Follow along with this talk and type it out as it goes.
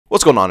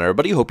What's going on,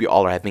 everybody? Hope you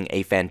all are having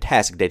a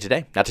fantastic day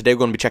today. Now today we're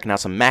going to be checking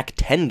out some Mac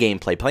 10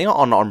 gameplay, playing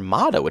on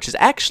Armada, which is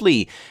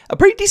actually a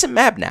pretty decent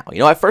map now. You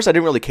know, at first I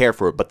didn't really care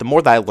for it, but the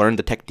more that I learned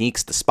the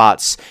techniques, the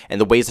spots,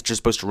 and the ways that you're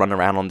supposed to run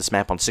around on this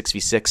map on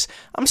 6v6,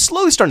 I'm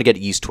slowly starting to get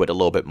used to it a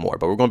little bit more.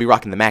 But we're going to be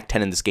rocking the Mac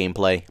 10 in this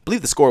gameplay. I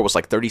believe the score was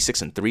like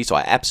 36-3, so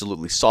I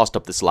absolutely sauced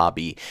up this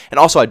lobby. And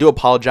also, I do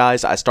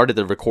apologize, I started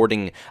the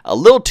recording a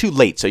little too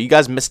late, so you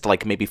guys missed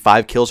like maybe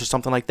 5 kills or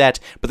something like that,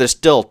 but there's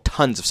still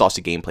tons of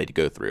saucy gameplay to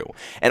go through.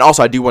 And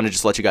also, I do want to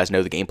just let you guys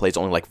know the gameplay is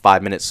only like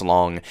 5 minutes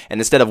long,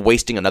 and instead of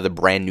wasting another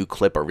brand new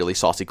clip or really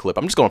saucy clip,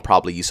 I'm just going to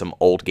probably use some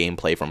old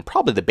gameplay from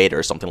probably the beta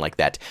or something like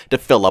that to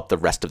fill up the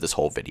rest of this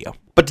whole video.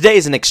 But today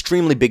is an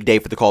extremely big day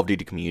for the Call of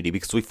Duty community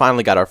because we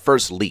finally got our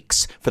first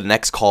leaks for the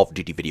next Call of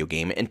Duty video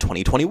game in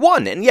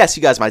 2021. And yes,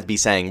 you guys might be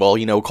saying, well,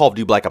 you know, Call of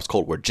Duty Black Ops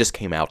Cold War just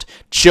came out.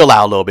 Chill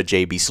out a little bit,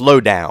 JB. Slow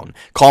down.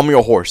 Calm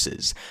your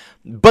horses.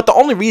 But the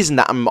only reason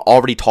that I'm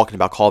already talking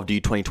about Call of Duty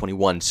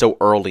 2021 so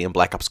early in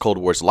Black Ops Cold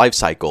War's life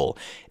cycle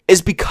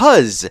is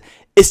because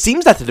it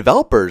seems that the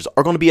developers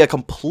are going to be a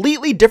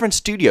completely different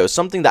studio,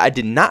 something that I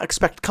did not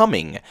expect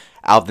coming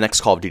out of the next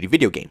Call of Duty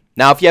video game.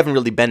 Now, if you haven't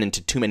really been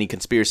into too many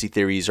conspiracy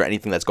theories or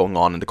anything that's going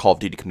on in the Call of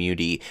Duty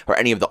community, or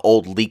any of the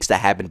old leaks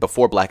that happened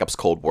before Black Ops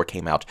Cold War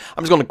came out,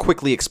 I'm just going to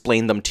quickly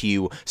explain them to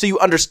you so you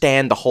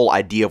understand the whole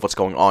idea of what's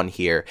going on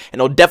here,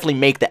 and it'll definitely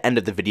make the end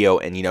of the video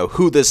and, you know,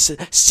 who this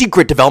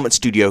secret development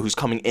studio who's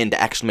coming in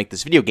to actually make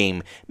this video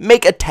game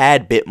make a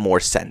tad bit more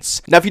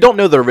sense. Now, if you don't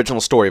know the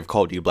original story of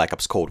Call of Duty Black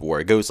Ops Cold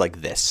War, it goes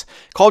like this.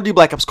 Call of Duty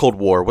Black Ops Cold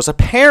War was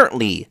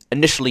apparently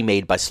initially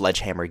made by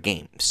Sledgehammer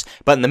Games,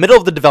 but in the middle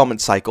of the development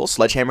cycle,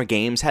 Sledgehammer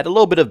Games had a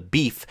little bit of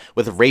beef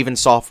with Raven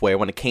Software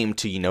when it came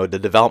to, you know, the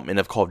development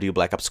of Call of Duty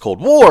Black Ops Cold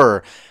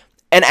War,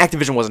 and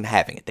Activision wasn't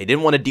having it. They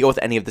didn't want to deal with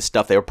any of this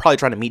stuff. They were probably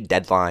trying to meet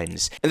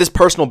deadlines. And this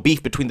personal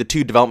beef between the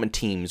two development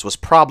teams was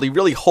probably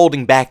really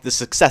holding back the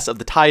success of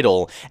the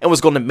title and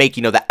was going to make,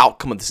 you know, the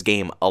outcome of this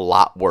game a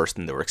lot worse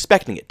than they were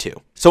expecting it to.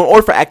 So in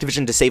order for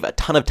Activision to save a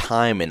ton of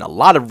time and a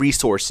lot of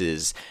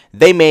resources,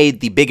 they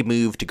made the big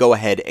move to go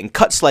ahead and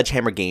cut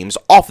Sledgehammer Games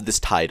off of this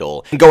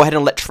title and go ahead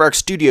and let Treyarch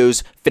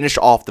Studios finish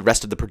off the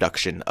rest of the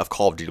production of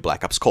Call of Duty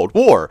Black Ops Cold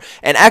War.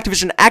 And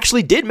Activision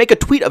actually did make a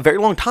tweet a very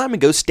long time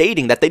ago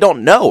stating that they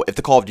don't know if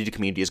the Call of Duty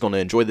community is going to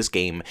enjoy this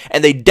game,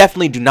 and they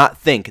definitely do not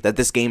think that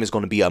this game is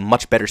going to be a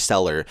much better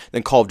seller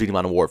than Call of Duty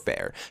Modern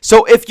Warfare.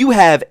 So if you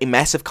have a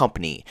massive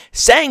company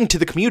saying to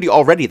the community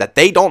already that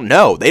they don't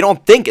know, they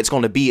don't think it's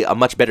going to be a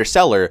much better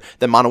seller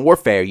than Modern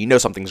Warfare, you know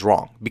something's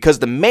wrong. Because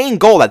the main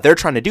goal that they're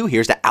trying to do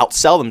here is to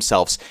outsell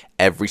themselves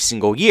every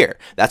single year.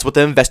 That's what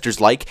the investors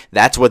like.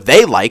 That's what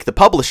they like, the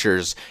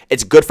publishers.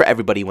 It's good for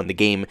everybody when the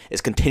game is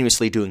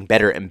continuously doing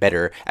better and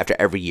better after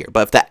every year.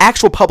 But if the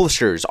actual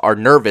publishers are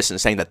nervous and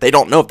saying that they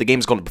don't know if the game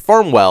is going to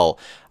perform well,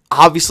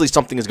 obviously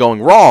something is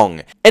going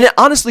wrong. And it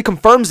honestly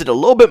confirms it a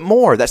little bit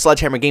more that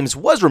Sledgehammer Games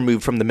was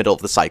removed from the middle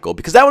of the cycle,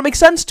 because that would make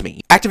sense to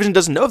me. Activision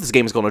doesn't know if this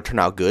game is going to turn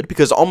out good,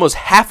 because almost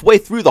halfway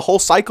through the whole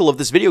cycle of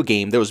this video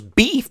game, there was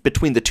beef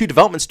between the two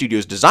development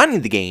studios designing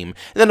the game,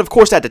 and then of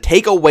course they had to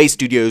take away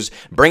studios,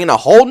 bring in a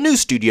whole new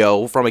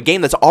studio from a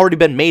game that's already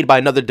been made by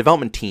another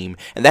development team,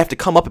 and they have to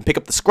come up and pick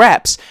up the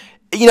scraps.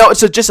 You know,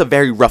 it's just a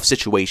very rough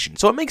situation,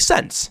 so it makes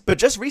sense. But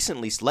just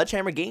recently,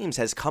 Sledgehammer Games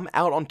has come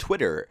out on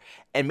Twitter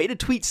and made a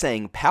tweet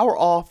saying, "Power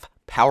off,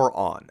 power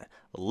on.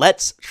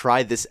 Let's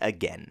try this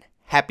again.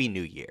 Happy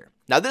New Year."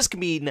 Now, this can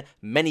mean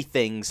many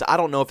things. I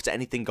don't know if it's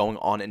anything going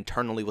on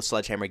internally with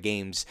Sledgehammer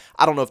Games.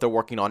 I don't know if they're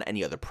working on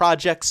any other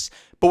projects.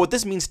 But what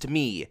this means to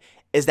me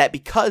is that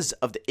because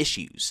of the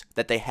issues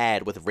that they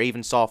had with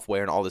Raven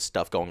Software and all this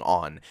stuff going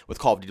on with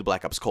Call of Duty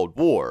Black Ops Cold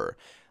War,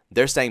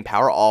 they're saying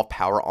power off,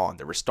 power on.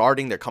 They're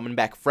restarting, they're coming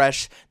back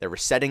fresh, they're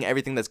resetting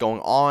everything that's going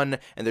on,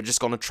 and they're just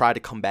going to try to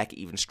come back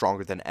even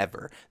stronger than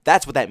ever.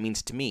 That's what that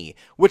means to me,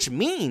 which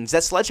means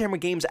that Sledgehammer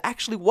Games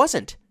actually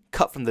wasn't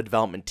cut from the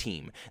development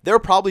team. They were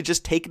probably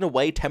just taken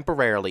away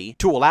temporarily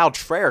to allow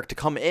Treyarch to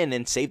come in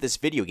and save this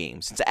video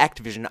game, since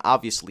Activision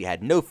obviously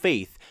had no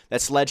faith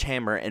that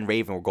Sledgehammer and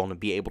Raven were going to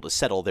be able to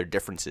settle their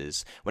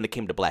differences when it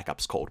came to Black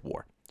Ops Cold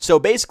War. So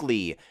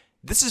basically,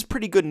 this is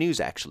pretty good news,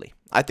 actually.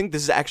 I think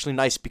this is actually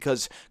nice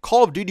because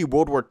Call of Duty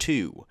World War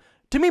II,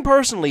 to me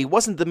personally,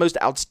 wasn't the most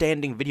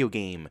outstanding video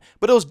game,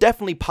 but it was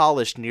definitely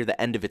polished near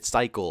the end of its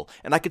cycle,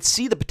 and I could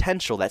see the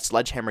potential that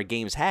Sledgehammer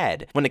Games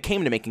had when it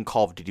came to making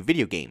Call of Duty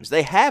video games.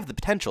 They have the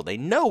potential. They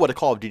know what a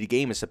Call of Duty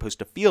game is supposed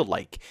to feel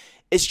like.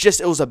 It's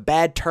just, it was a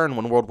bad turn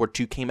when World War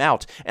II came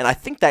out, and I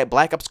think that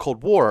Black Ops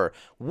Cold War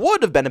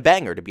would have been a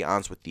banger, to be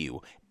honest with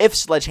you, if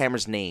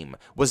Sledgehammer's name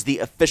was the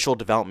official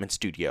development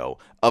studio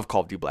of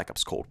Call of Duty Black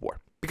Ops Cold War.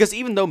 Because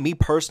even though me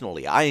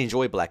personally, I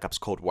enjoy Black Ops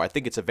Cold War, I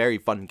think it's a very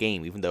fun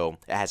game, even though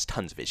it has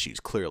tons of issues,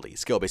 clearly.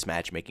 Skill-based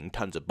matchmaking,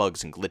 tons of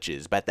bugs and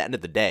glitches, but at the end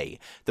of the day,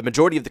 the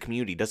majority of the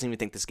community doesn't even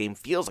think this game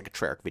feels like a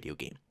Treyarch video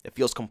game. It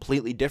feels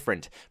completely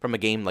different from a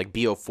game like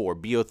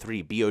BO4,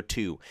 BO3,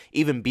 BO2,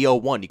 even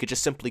BO1. You could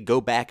just simply go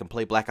back and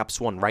play Black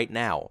Ops 1 right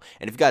now.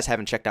 And if you guys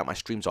haven't checked out my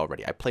streams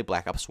already, I play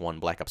Black Ops 1,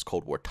 Black Ops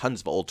Cold War, tons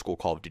of old school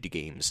Call of Duty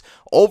games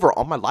over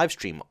on my live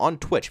stream on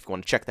Twitch. If you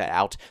want to check that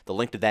out, the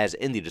link to that is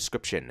in the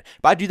description.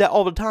 But I do that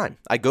all the time.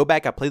 I go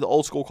back, I play the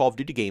old school Call of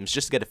Duty games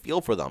just to get a feel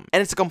for them, and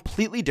it's a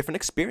completely different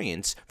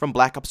experience from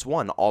Black Ops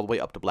 1 all the way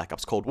up to Black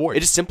Ops Cold War.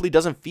 It just simply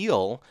doesn't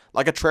feel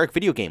like a Treyarch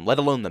video game, let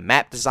alone the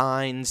map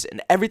designs and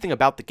everything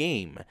about the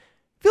game.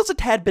 Feels a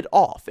tad bit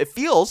off. It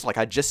feels, like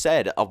I just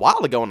said a while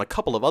ago in a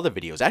couple of other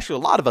videos, actually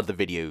a lot of other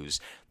videos,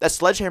 that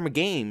Sledgehammer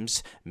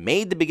Games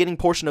made the beginning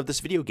portion of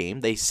this video game,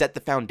 they set the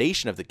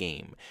foundation of the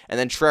game, and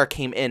then Treyarch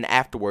came in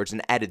afterwards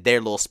and added their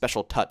little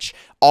special touch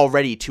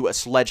already to a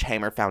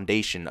Sledgehammer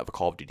foundation of a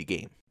Call of Duty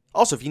game.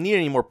 Also, if you need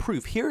any more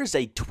proof, here is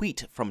a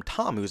tweet from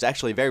Tom, who's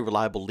actually a very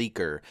reliable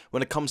leaker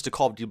when it comes to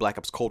Call of Duty Black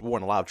Ops Cold War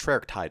and a lot of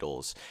Treyarch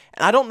titles.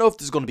 And I don't know if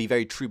this is going to be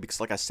very true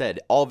because, like I said,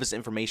 all of his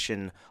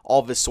information,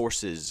 all of his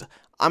sources,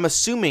 I'm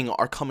assuming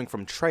are coming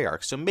from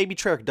Treyarch. So maybe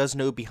Treyarch does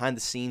know behind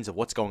the scenes of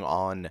what's going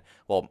on.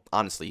 Well,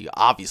 honestly,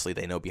 obviously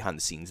they know behind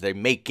the scenes. They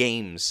make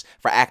games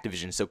for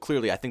Activision, so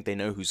clearly I think they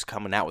know who's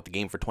coming out with the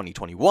game for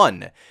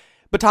 2021.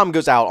 But Tom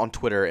goes out on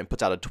Twitter and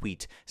puts out a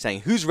tweet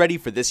saying, "Who's ready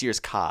for this year's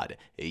COD?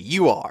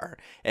 You are."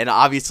 And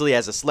obviously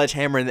has a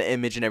sledgehammer in the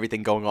image and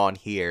everything going on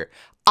here,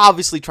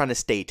 obviously trying to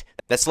state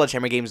that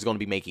Sledgehammer Games is going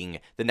to be making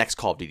the next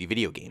Call of Duty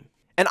video game.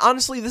 And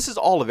honestly, this is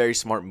all a very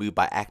smart move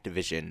by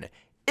Activision,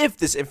 if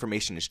this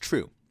information is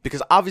true.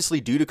 Because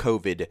obviously, due to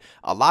COVID,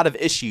 a lot of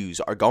issues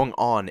are going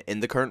on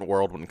in the current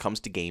world when it comes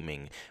to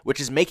gaming, which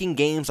is making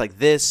games like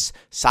this,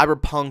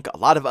 Cyberpunk, a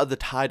lot of other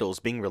titles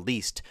being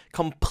released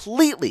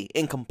completely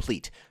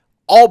incomplete.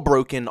 All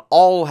broken,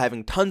 all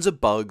having tons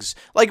of bugs,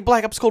 like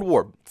Black Ops Cold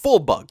War, full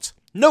bugs,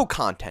 no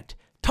content,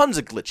 tons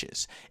of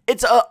glitches.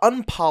 It's an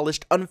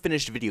unpolished,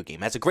 unfinished video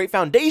game. It has a great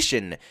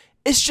foundation,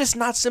 it's just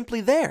not simply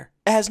there.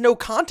 It has no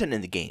content in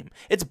the game.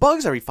 It's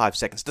bugs every 5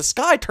 seconds. The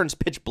sky turns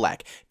pitch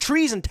black.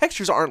 Trees and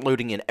textures aren't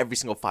loading in every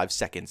single 5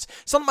 seconds.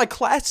 Some of my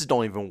classes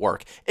don't even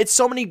work. It's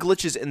so many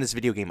glitches in this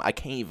video game, I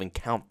can't even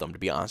count them, to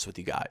be honest with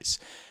you guys.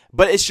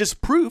 But it's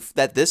just proof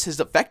that this has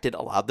affected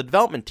a lot of the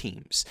development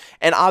teams.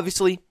 And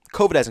obviously,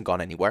 COVID hasn't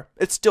gone anywhere.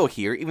 It's still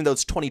here, even though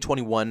it's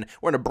 2021,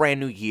 we're in a brand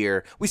new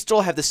year, we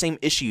still have the same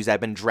issues that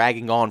have been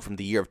dragging on from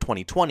the year of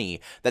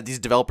 2020 that these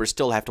developers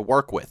still have to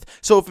work with.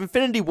 So if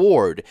Infinity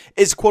Ward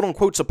is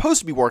quote-unquote supposed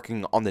to be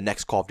working on the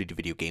next Call of Duty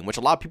video game, which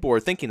a lot of people were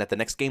thinking that the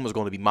next game was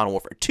going to be Modern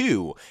Warfare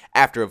 2,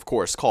 after, of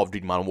course, Call of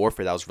Duty Modern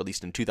Warfare that was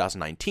released in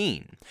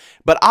 2019.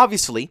 But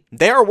obviously,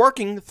 they are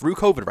working through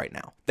COVID right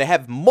now. They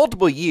have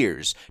multiple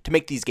years to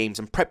make these games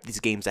and prep these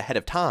games ahead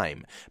of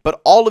time.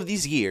 But all of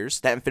these years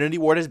that Infinity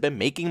Ward has been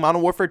making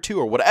Modern Warfare 2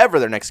 or whatever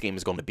their next game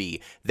is going to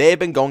be, they have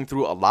been going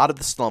through a lot of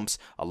the slumps,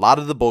 a lot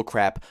of the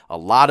bullcrap, a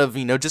lot of,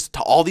 just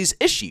all these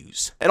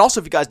issues. And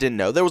also, if you guys didn't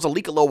know, there was a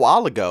leak a little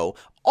while ago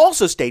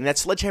also stating that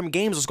Sledgehammer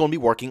Games was going to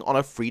be working on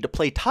a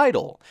free-to-play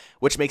title,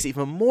 which makes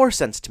even more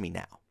sense to me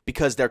now.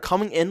 Because they're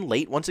coming in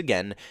late once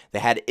again. They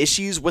had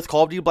issues with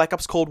Call of Duty Black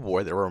Ops Cold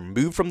War. They were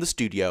removed from the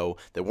studio.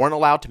 They weren't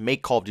allowed to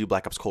make Call of Duty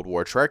Black Ops Cold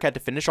War. Treyarch had to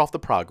finish off the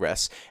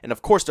progress. And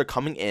of course, they're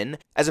coming in,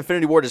 as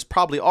Infinity Ward is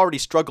probably already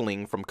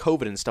struggling from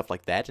COVID and stuff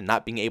like that, and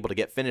not being able to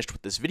get finished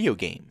with this video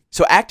game.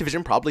 So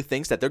Activision probably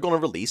thinks that they're going to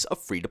release a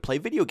free-to-play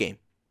video game.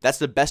 That's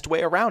the best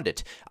way around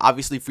it.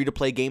 Obviously,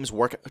 free-to-play games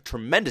work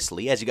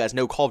tremendously. As you guys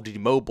know, Call of Duty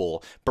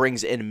Mobile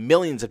brings in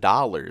millions of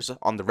dollars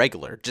on the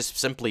regular, just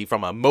simply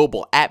from a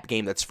mobile app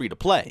game that's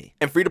free-to-play.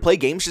 And free-to-play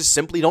games just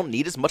simply don't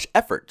need as much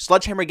effort.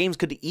 Sledgehammer Games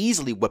could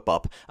easily whip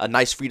up a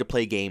nice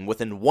free-to-play game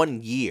within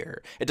 1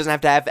 year. It doesn't have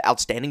to have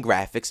outstanding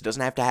graphics. It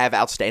doesn't have to have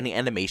outstanding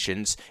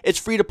animations. It's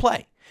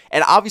free-to-play.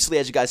 And obviously,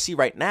 as you guys see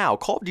right now,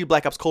 Call of Duty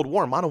Black Ops Cold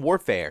War and Modern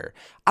Warfare,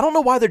 I don't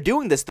know why they're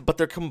doing this, but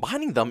they're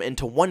combining them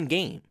into one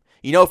game.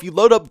 If you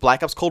load up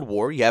Black Ops Cold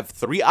War, you have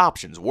 3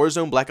 options: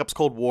 Warzone, Black Ops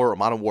Cold War, or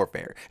Modern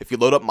Warfare. If you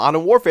load up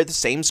Modern Warfare, the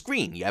same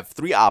screen, you have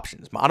 3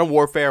 options: Modern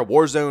Warfare,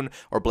 Warzone,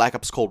 or Black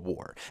Ops Cold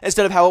War.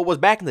 Instead of how it was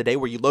back in the day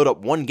where you load up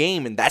one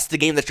game and that's the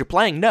game that you're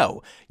playing,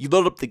 no. You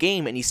load up the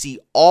game and you see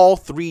all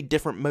 3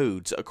 different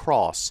modes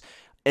across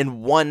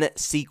in one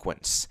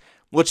sequence.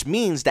 Which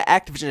means that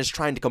Activision is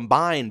trying to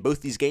combine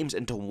both these games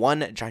into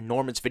one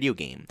ginormous video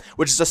game,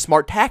 which is a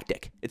smart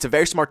tactic. It's a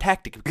very smart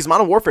tactic, because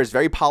Modern Warfare is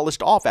very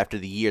polished off after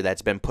the year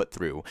that's been put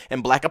through,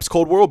 and Black Ops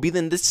Cold War will be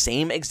in the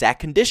same exact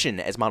condition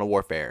as Modern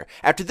Warfare,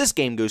 after this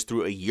game goes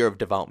through a year of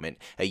development,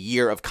 a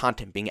year of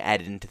content being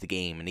added into the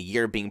game, and a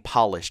year being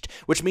polished,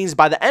 which means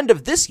by the end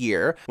of this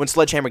year, when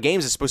Sledgehammer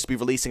Games is supposed to be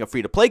releasing a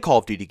free-to-play Call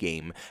of Duty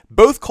game,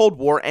 both Cold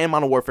War and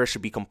Modern Warfare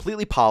should be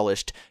completely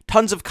polished,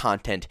 tons of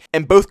content,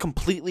 and both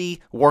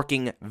completely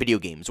working video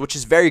games, which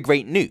is very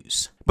great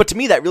news. But to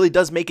me, that really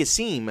does make it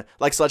seem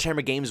like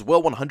Sledgehammer Games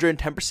will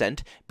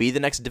 110% be the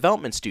next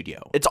development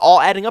studio. It's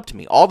all adding up to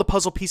me. All the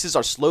puzzle pieces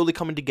are slowly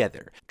coming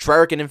together.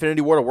 Treyarch and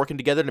Infinity Ward are working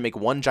together to make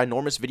one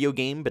ginormous video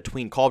game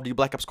between Call of Duty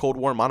Black Ops Cold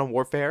War and Modern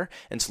Warfare,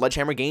 and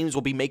Sledgehammer Games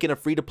will be making a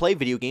free-to-play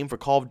video game for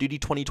Call of Duty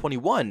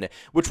 2021,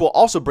 which will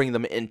also bring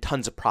them in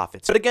tons of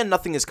profits. But again,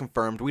 nothing is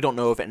confirmed. We don't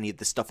know if any of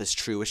this stuff is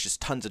true. It's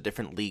just tons of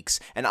different leaks,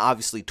 and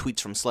obviously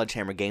tweets from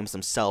Sledgehammer Games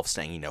themselves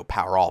saying, you know,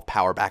 power off,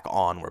 power back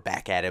on, we're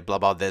back at it, blah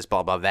blah this,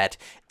 blah blah that.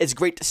 It's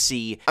great to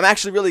see. I'm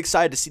actually really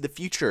excited to see the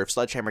future if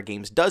Sledgehammer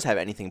Games does have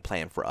anything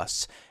planned for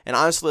us. And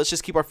honestly, let's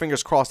just keep our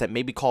fingers crossed that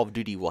maybe Call of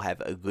Duty will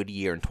have a good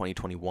year in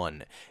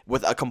 2021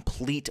 with a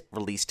complete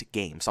released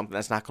game. Something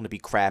that's not going to be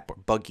crap or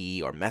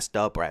buggy or messed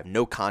up or have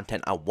no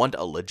content. I want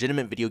a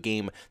legitimate video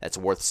game that's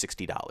worth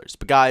 $60.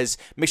 But guys,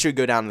 make sure you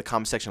go down in the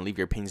comment section and leave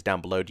your opinions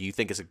down below. Do you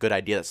think it's a good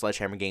idea that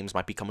Sledgehammer Games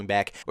might be coming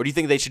back? Or do you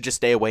think they should just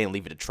stay away and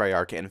leave it to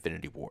Treyarch and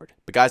Infinity Ward?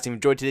 But guys, if you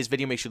enjoyed today's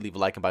video, make sure to leave a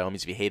like, and by all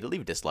means, if you hate it,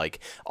 leave a dislike.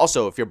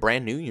 Also, if you're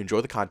brand new, you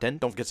enjoy the content,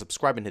 don't forget to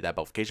subscribe and hit that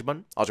notification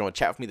button. Also, want to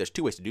chat with me, there's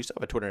two ways to do so. I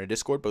have a Twitter and a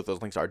Discord. Both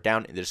those links are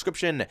down in the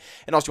description.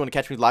 And also, you want to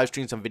catch me live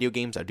streams on video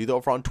games, I do that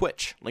over on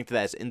Twitch. Link to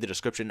that is in the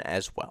description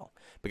as well.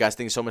 But guys,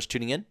 thank you so much for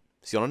tuning in.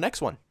 See you on the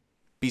next one.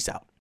 Peace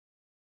out.